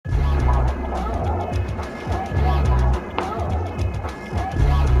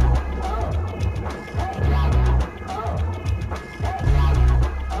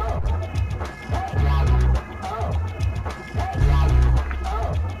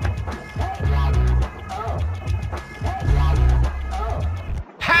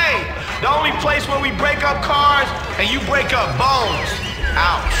place where we break up cars and you break up bones.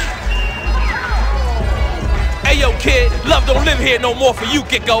 Ouch. Hey yo kid, love don't live here no more for you,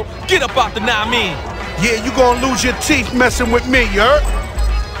 Gecko. Get up out the N.O.R.E. Yeah, you gonna lose your teeth messing with me, you heard?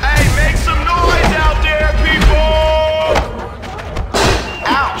 Hey, make some noise out there, people!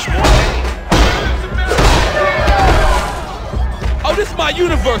 Ouch, boy. Oh, this is my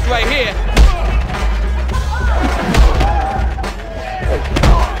universe right here.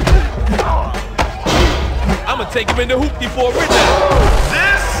 I'ma take him in the hoopty for a Redman.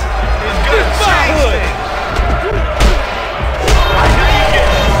 This is gonna change things.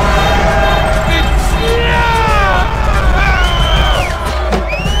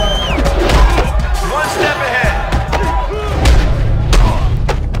 One step ahead.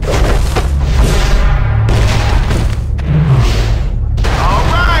 All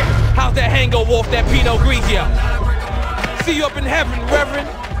right. How's that hangover off that Pinot Grigio? See you up in heaven, Reverend.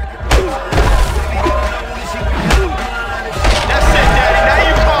 That's it, Daddy. Now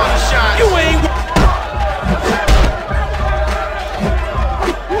you call the shots. You ain't.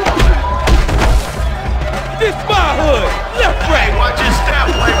 This my hood. Left, right. Hey, watch your step,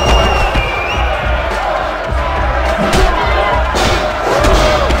 playboy.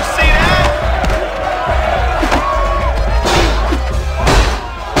 You see that?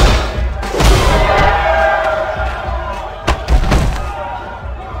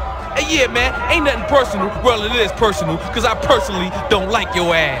 Hey, yeah, man. Ain't nothing personal. Well, it is personal, because I personally don't like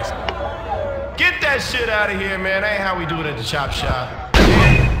your ass. Get that shit out of here, man. That ain't how we do it at the chop shop.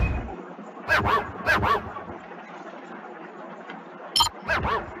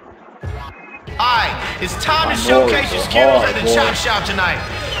 Alright, it's time to showcase your skills at the chop shop tonight.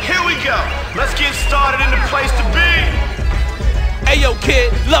 Here we go. Let's get started in the place to be. Hey, yo,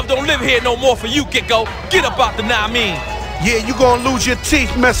 kid. Love don't live here no more for you, Gecko. Get up out the N.O.R.E. Yeah, you gonna lose your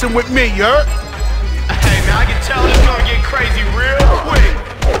teeth messing with me, you heard? Hey, man, I can tell it's gonna get crazy real quick.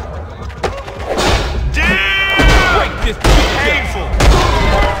 Damn! Break this beat. Painful.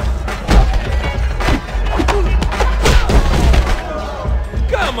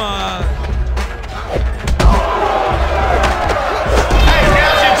 Come on. Hey,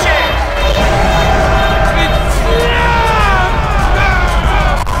 now's your chance.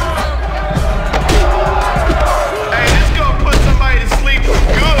 Hey, this is gonna put somebody to sleep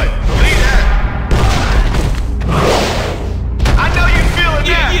good. Believe that. I know you feeling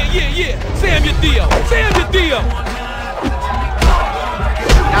that. Yeah. Sam your deal. Sam your deal.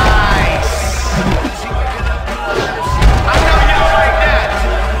 Nice. I know you like that.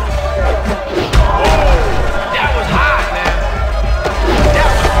 Oh, that was hot, man. That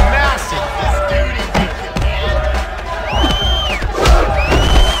was massive.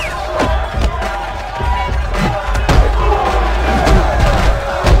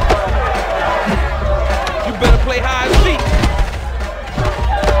 You better play hide and seek.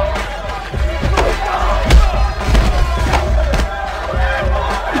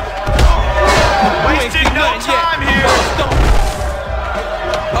 Wasted no time here.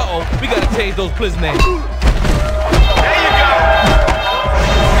 Uh-oh, we gotta change those prisoners. There you go.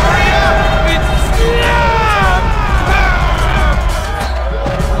 Hurry up.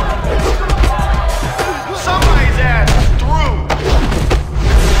 Somebody's ass is through.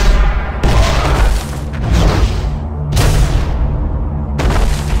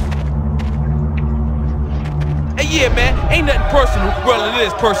 Hey, yeah, man, ain't nothing personal. Well, it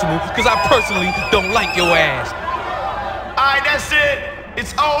is personal, because I personally don't like your ass. All right, that's it.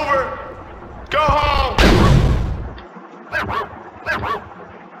 It's over. Go home.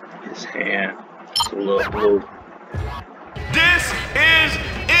 His hand. It's a little blue. This is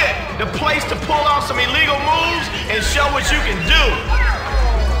it. The place to pull off some illegal moves and show what you can do.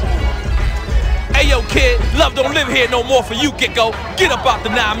 Hey, yo, kid, love don't live here no more for you, Gecko. Get up out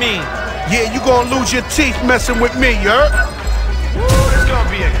the N.O.R.E. Yeah, you gonna lose your teeth messing with me, you heard? Woo, this is gonna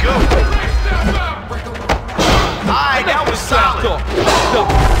be a good one. All right, that was solid.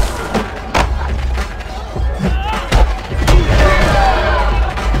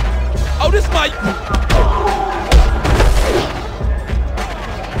 Oh, this my...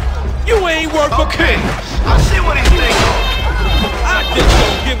 You ain't worth a Okay, pin. I see what he's thinking. I just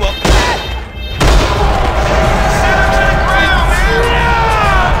don't give up. Send him to the ground, man.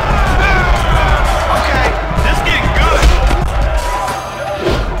 Okay, this is getting good.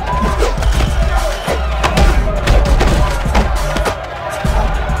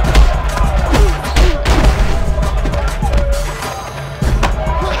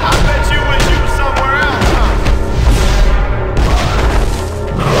 I bet you wish you were somewhere else, huh?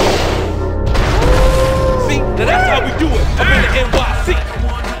 See, now that's how we do it. I'm in the NYC.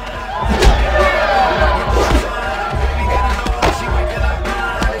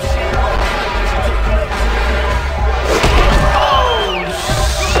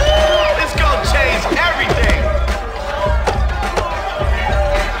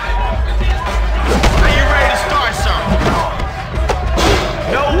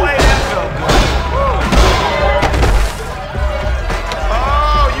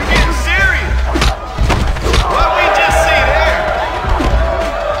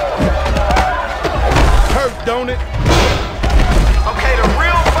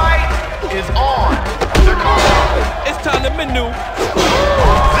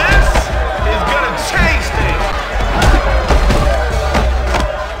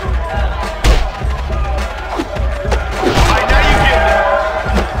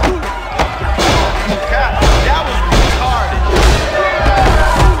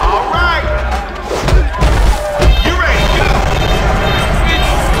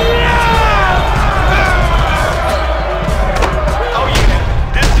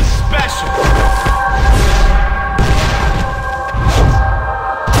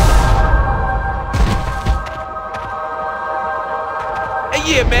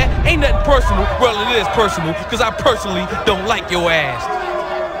 it is personal, because I personally don't like your ass.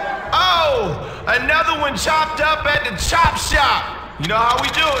 Oh, another one chopped up at the chop shop. You know how we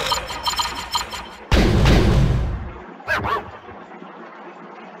do it.